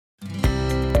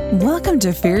Welcome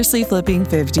to Fiercely Flipping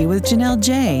 50 with Janelle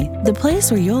J, the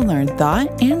place where you'll learn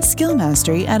thought and skill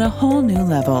mastery at a whole new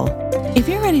level. If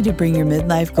you're ready to bring your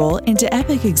midlife goal into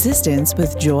epic existence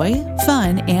with joy,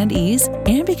 fun, and ease,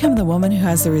 and become the woman who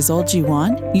has the results you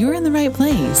want, you're in the right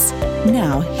place.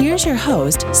 Now, here's your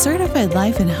host, certified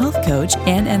life and health coach,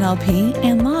 and NLP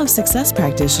and Law of Success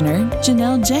practitioner,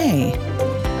 Janelle J.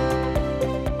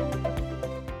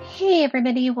 Hey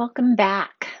everybody, welcome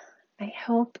back. I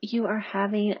hope you are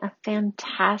having a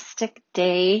fantastic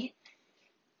day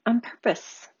on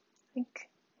purpose.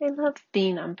 I love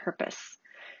being on purpose.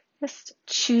 Just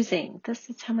choosing, this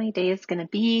is how my day is going to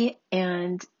be,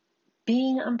 and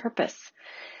being on purpose.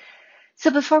 So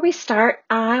before we start,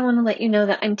 I want to let you know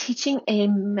that I'm teaching a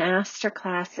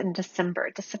masterclass in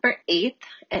December 8th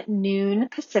at noon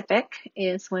Pacific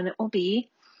is when it will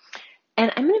be.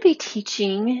 And I'm going to be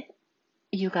teaching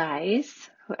you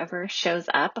guys, whoever shows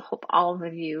up, I hope all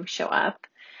of you show up,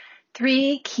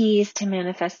 3 keys to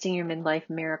manifesting your midlife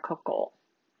miracle goal.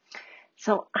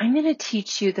 So I'm going to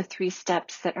teach you the 3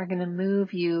 steps that are going to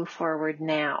move you forward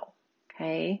now,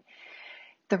 okay?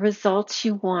 The results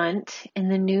you want in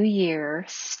the new year,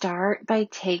 start by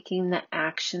taking the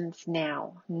actions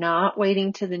now, not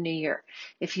waiting to the new year.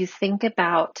 If you think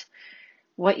about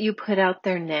what you put out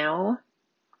there now,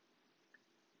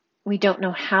 we don't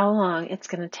know how long it's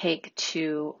going to take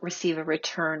to receive a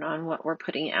return on what we're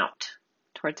putting out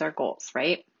towards our goals,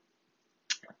 right?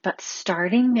 But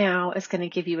starting now is going to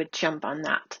give you a jump on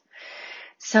that.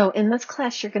 So in this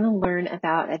class, you're going to learn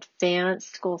about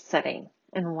advanced goal setting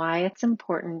and why it's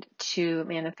important to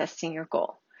manifesting your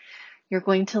goal. You're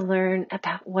going to learn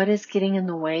about what is getting in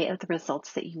the way of the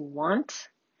results that you want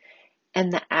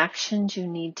and the actions you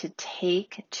need to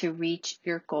take to reach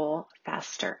your goal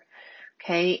faster.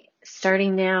 Okay,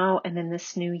 starting now and in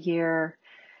this new year,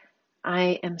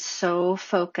 I am so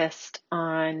focused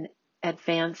on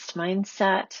advanced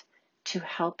mindset to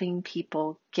helping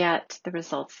people get the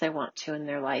results they want to in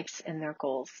their lives, in their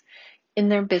goals, in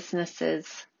their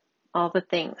businesses, all the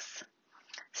things.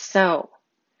 So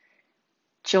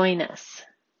join us.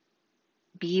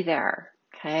 Be there.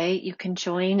 Okay, you can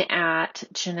join at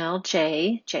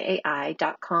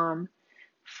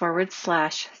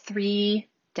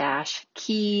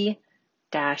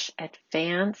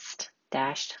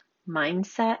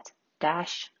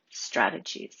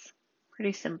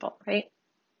Pretty simple, right?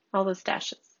 All those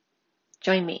dashes.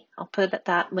 Join me. I'll put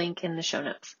that link in the show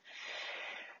notes.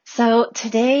 So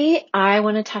today I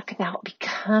want to talk about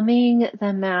becoming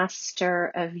the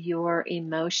master of your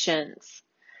emotions.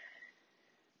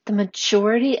 The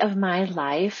majority of my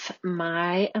life,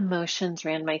 my emotions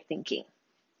ran my thinking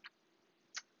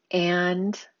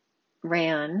and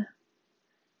ran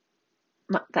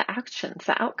the actions,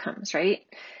 the outcomes, right?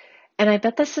 And I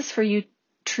bet this is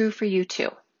true for you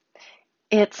too.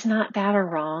 It's not bad or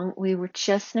wrong. We were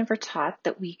just never taught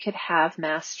that we could have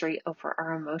mastery over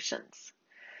our emotions.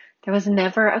 There was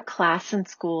never a class in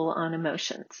school on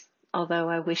emotions, although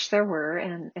I wish there were.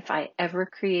 And if I ever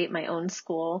create my own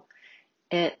school,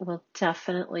 it will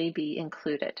definitely be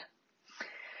included.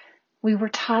 We were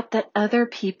taught that other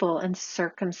people and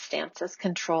circumstances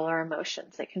control our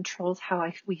emotions. It controls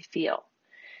how we feel.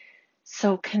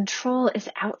 So control is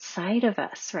outside of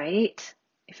us, right?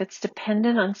 If it's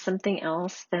dependent on something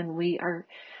else, then we are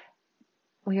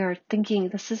thinking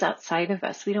this is outside of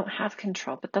us. We don't have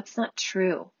control, but that's not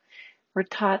true. We're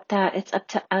taught that it's up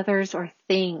to others or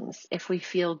things if we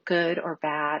feel good or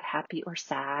bad, happy or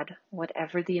sad,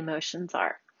 whatever the emotions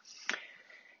are.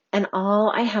 And all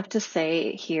I have to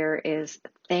say here is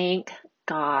thank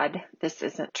God this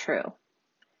isn't true.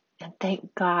 And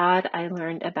thank God I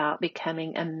learned about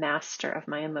becoming a master of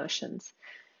my emotions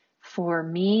for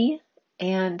me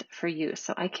and for you.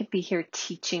 So I could be here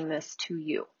teaching this to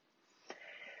you.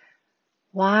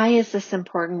 Why is this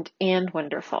important and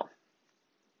wonderful?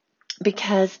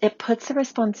 Because it puts the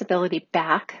responsibility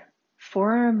back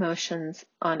for our emotions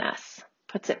on us,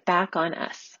 puts it back on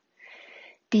us.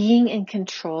 Being in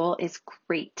control is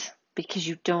great because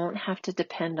you don't have to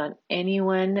depend on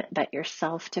anyone but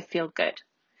yourself to feel good.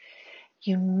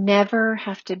 You never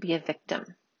have to be a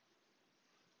victim.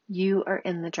 You are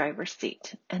in the driver's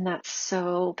seat, and that's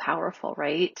so powerful,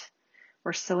 right?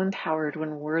 We're so empowered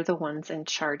when we're the ones in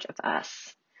charge of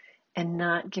us and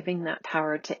not giving that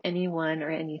power to anyone or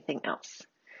anything else.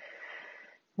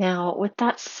 Now, with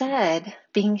that said,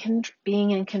 being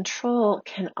in control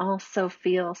can also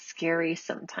feel scary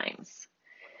sometimes.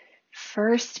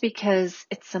 First, because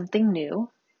it's something new,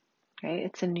 right?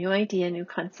 It's a new idea, new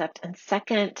concept. And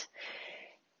second,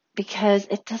 because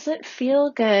it doesn't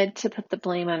feel good to put the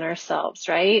blame on ourselves,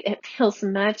 right? It feels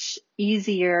much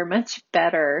easier, much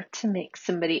better to make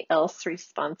somebody else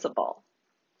responsible.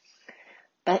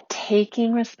 But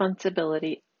taking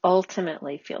responsibility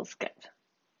ultimately feels good.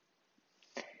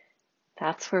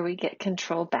 That's where we get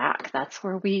control back. That's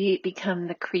where we become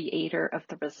the creator of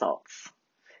the results.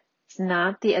 It's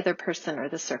not the other person or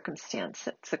the circumstance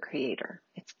that's the creator.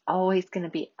 It's always going to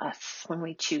be us when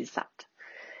we choose that.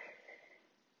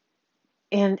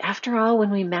 And after all,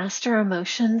 when we master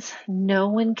emotions, no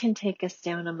one can take us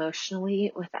down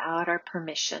emotionally without our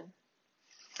permission.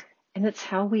 And it's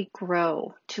how we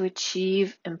grow to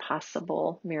achieve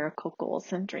impossible miracle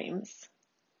goals and dreams.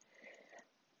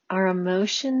 Our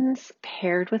emotions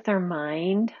paired with our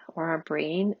mind or our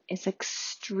brain is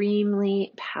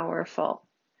extremely powerful.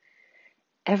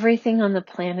 Everything on the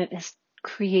planet is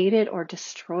created or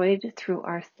destroyed through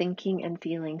our thinking and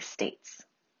feeling states.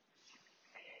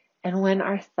 And when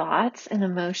our thoughts and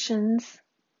emotions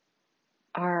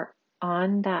are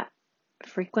on that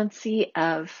frequency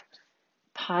of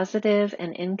positive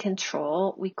and in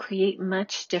control, we create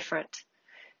much different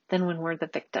than when we're the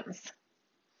victims.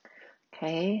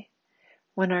 Okay?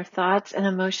 When our thoughts and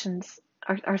emotions,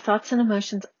 our thoughts and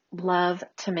emotions love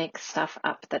to make stuff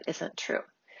up that isn't true.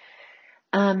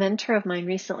 A mentor of mine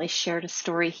recently shared a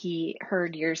story he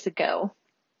heard years ago.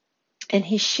 And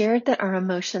he shared that our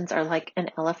emotions are like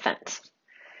an elephant.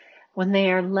 When they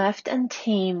are left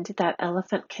untamed, that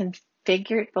elephant can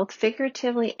both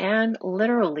figuratively and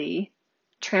literally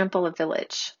trample a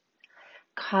village,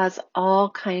 cause all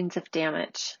kinds of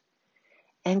damage,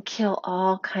 and kill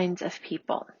all kinds of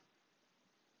people.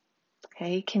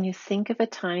 Okay, can you think of a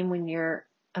time when your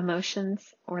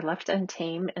emotions were left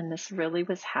untamed and this really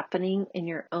was happening in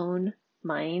your own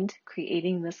mind,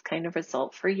 creating this kind of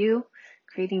result for you,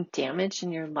 creating damage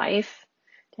in your life,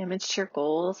 damage to your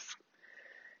goals?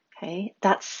 Okay,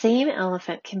 that same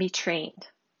elephant can be trained.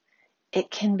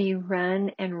 It can be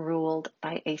run and ruled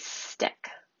by a stick.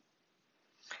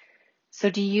 So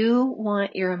do you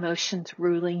want your emotions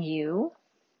ruling you,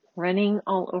 running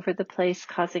all over the place,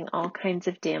 causing all kinds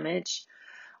of damage?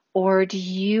 Or do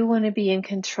you want to be in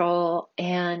control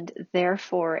and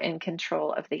therefore in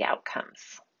control of the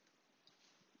outcomes?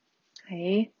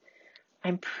 Okay.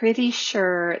 I'm pretty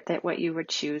sure that what you would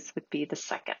choose would be the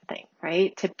second thing,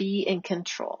 right? To be in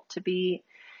control, to be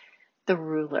the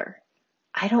ruler.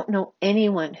 I don't know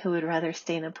anyone who would rather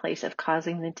stay in a place of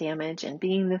causing the damage and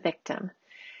being the victim.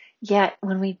 Yet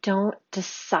when we don't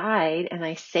decide, and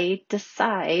I say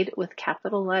decide with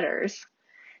capital letters,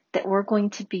 that we're going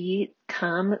to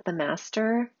become the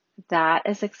master, that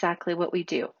is exactly what we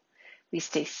do. We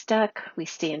stay stuck, we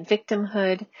stay in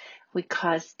victimhood, we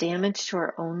cause damage to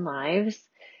our own lives,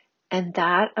 and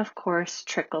that, of course,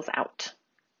 trickles out.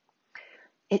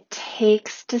 It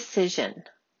takes decision,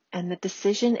 and the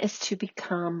decision is to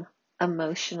become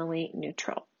emotionally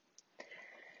neutral.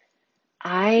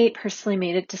 I personally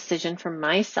made a decision for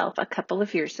myself a couple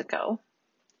of years ago,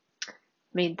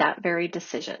 made that very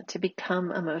decision to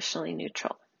become emotionally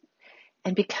neutral.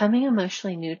 And becoming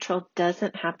emotionally neutral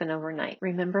doesn't happen overnight.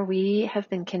 Remember, we have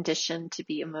been conditioned to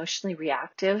be emotionally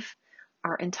reactive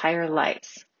our entire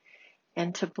lives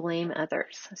and to blame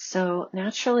others. So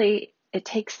naturally, it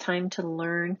takes time to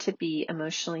learn to be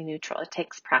emotionally neutral. It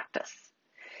takes practice.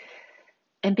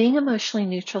 And being emotionally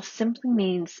neutral simply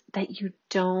means that you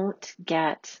don't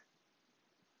get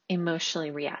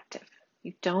emotionally reactive.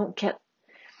 You don't get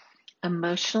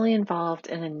emotionally involved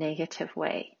in a negative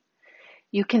way.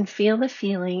 You can feel the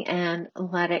feeling and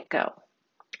let it go.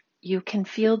 You can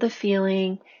feel the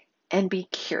feeling and be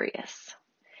curious.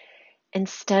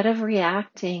 Instead of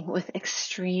reacting with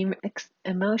extreme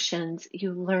emotions,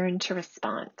 you learn to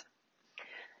respond.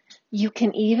 You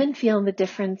can even feel the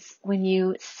difference when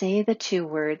you say the two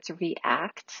words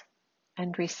react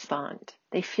and respond.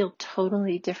 They feel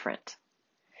totally different.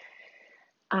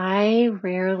 I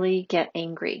rarely get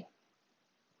angry.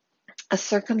 A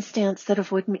circumstance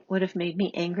that would have made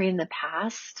me angry in the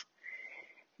past,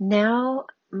 now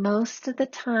most of the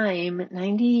time,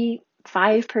 95%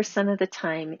 of the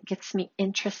time, it gets me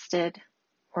interested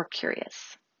or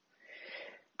curious.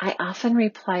 I often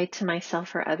reply to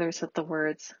myself or others with the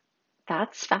words,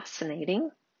 "That's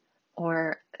fascinating,"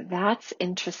 or "That's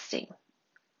interesting,"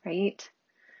 right?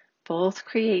 Both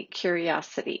create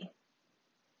curiosity,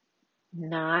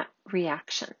 not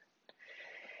reaction.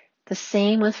 The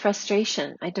same with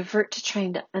frustration. I divert to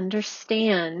trying to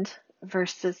understand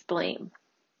versus blame.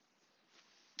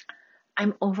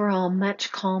 I'm overall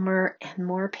much calmer and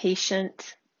more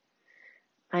patient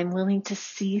I'm willing to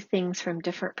see things from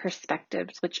different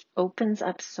perspectives, which opens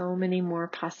up so many more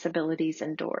possibilities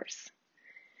and doors.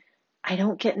 I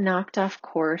don't get knocked off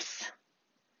course,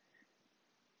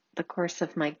 the course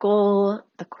of my goal,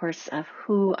 the course of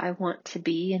who I want to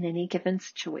be in any given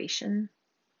situation.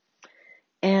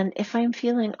 And if I'm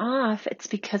feeling off, it's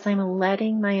because I'm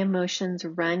letting my emotions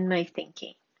run my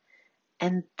thinking.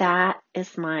 And that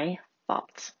is my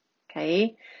fault.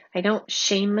 Okay? I don't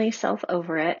shame myself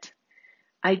over it.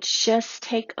 I just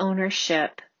take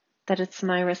ownership that it's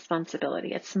my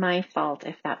responsibility. It's my fault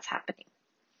if that's happening.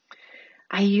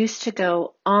 I used to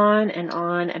go on and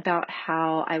on about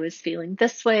how I was feeling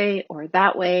this way or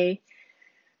that way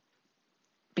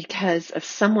because of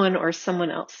someone or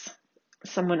someone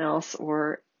else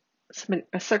or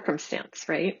a circumstance,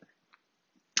 right?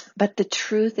 But the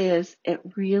truth is, it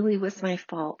really was my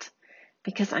fault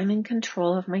because I'm in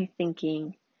control of my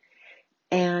thinking,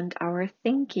 and our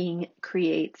thinking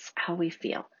creates how we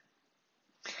feel.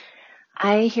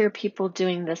 I hear people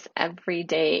doing this every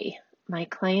day. My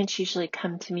clients usually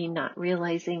come to me not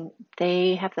realizing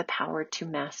they have the power to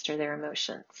master their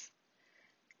emotions.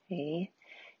 Okay?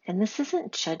 And this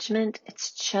isn't judgment,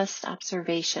 it's just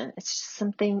observation. It's just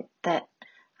something that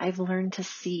I've learned to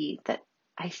see, that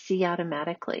I see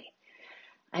automatically.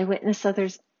 I witness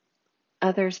others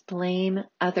blame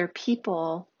other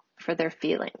people for their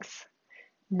feelings,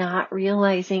 not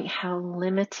realizing how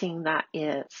limiting that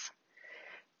is.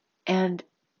 And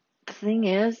the thing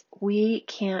is, we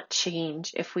can't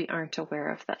change if we aren't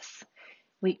aware of this.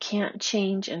 We can't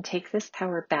change and take this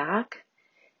power back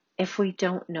if we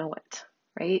don't know it,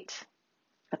 right?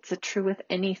 That's true with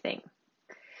anything.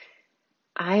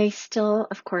 I still,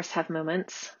 of course, have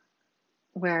moments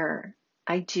where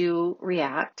I do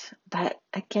react, but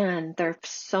again, they're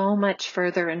so much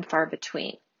further and far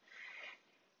between.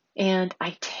 And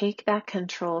I take back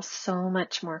control so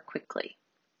much more quickly.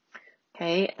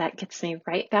 Okay, that gets me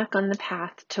right back on the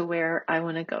path to where I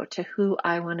want to go, to who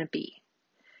I want to be.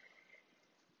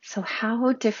 So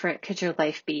how different could your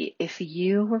life be if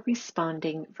you were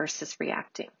responding versus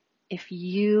reacting? If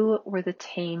you were the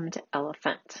tamed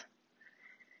elephant?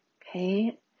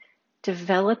 Okay,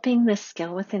 developing this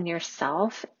skill within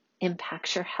yourself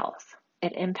impacts your health.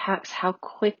 It impacts how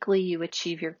quickly you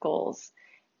achieve your goals.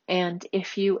 And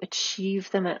if you achieve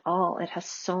them at all, it has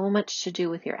so much to do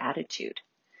with your attitude.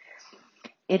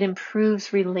 It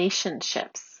improves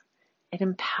relationships. It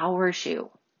empowers you.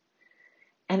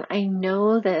 And I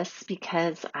know this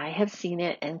because I have seen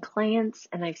it in clients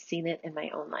and I've seen it in my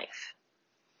own life.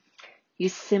 You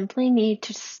simply need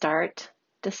to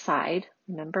decide,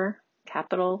 remember,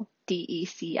 capital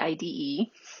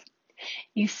DECIDE.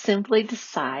 You simply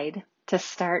decide to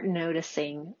start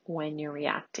noticing when you're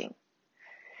reacting.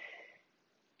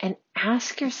 And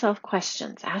ask yourself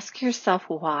questions. Ask yourself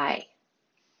why.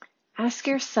 Ask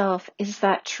yourself, is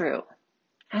that true?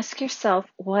 Ask yourself,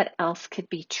 what else could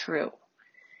be true?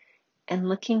 And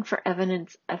looking for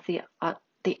evidence of the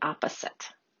opposite.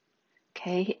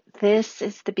 Okay, this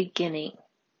is the beginning,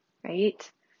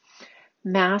 right?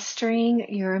 Mastering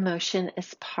your emotion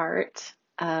is part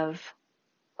of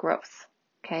growth,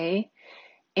 okay?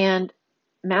 And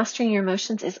mastering your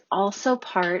emotions is also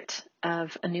part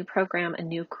of a new program, a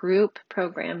new group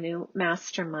program, new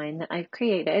mastermind that I've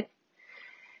created,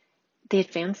 the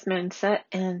Advanced Mindset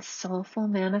and Soulful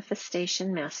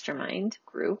Manifestation Mastermind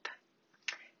group.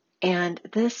 And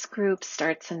this group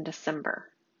starts in December.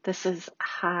 This is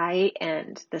high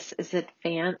end. This is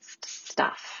advanced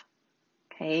stuff.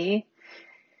 Okay?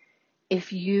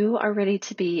 If you are ready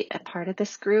to be a part of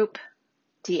this group,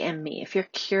 DM me. If you're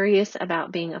curious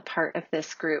about being a part of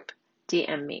this group,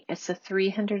 DM me. It's a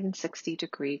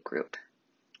 360-degree group.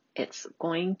 It's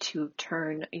going to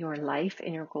turn your life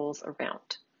and your goals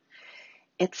around.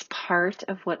 It's part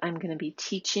of what I'm going to be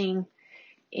teaching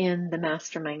in the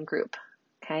mastermind group.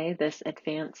 Okay, this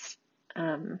advanced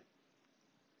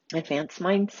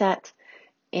mindset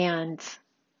and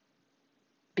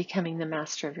becoming the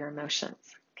master of your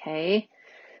emotions. Okay,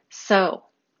 so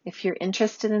if you're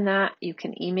interested in that, you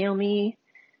can email me.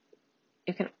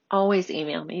 You can always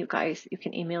email me, you guys. You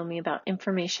can email me about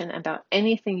information about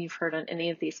anything you've heard on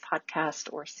any of these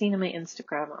podcasts or seen on my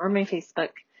Instagram or my Facebook.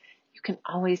 You can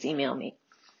always email me.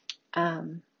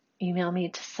 Email me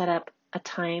to set up a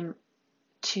time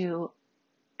to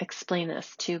explain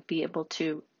this, to be able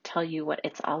to tell you what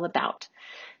it's all about.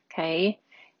 Okay.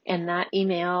 And that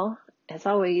email, as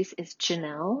always, is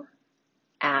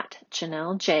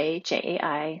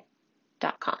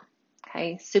janelle@janellejai.com.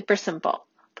 Okay. Super simple.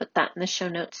 Put that in the show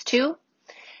notes too.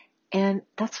 And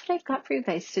that's what I've got for you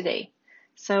guys today.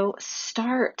 So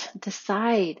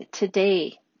decide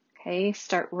today. Okay,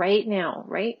 start right now,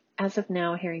 right as of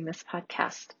now, hearing this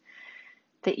podcast,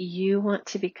 that you want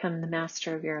to become the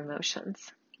master of your emotions.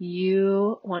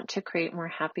 You want to create more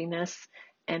happiness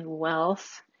and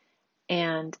wealth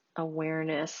and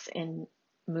awareness and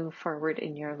move forward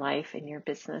in your life, in your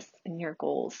business, in your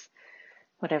goals,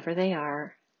 whatever they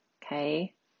are.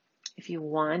 Okay. If you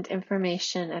want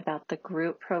information about the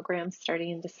group program starting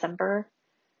in December,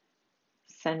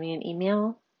 send me an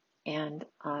email and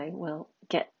I will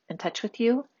get in touch with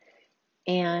you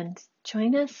and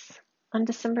join us on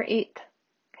December 8th,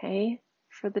 okay,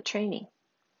 for the training.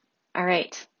 All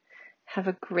right. Have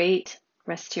a great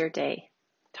rest of your day.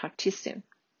 Talk to you soon.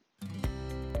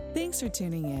 Thanks for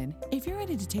tuning in. If you're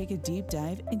ready to take a deep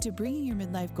dive into bringing your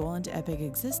midlife goal into epic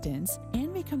existence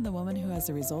and become the woman who has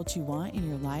the results you want in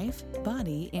your life,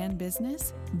 body, and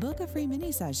business, book a free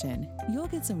mini session. You'll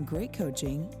get some great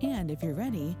coaching, and if you're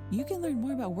ready, you can learn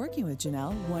more about working with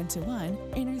Janelle one-to-one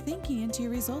in her Thinking Into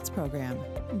Your Results program.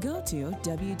 Go to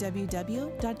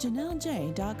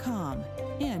www.janellej.com.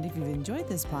 And if you've enjoyed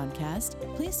this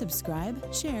podcast, please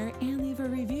subscribe, share, and leave a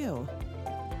review.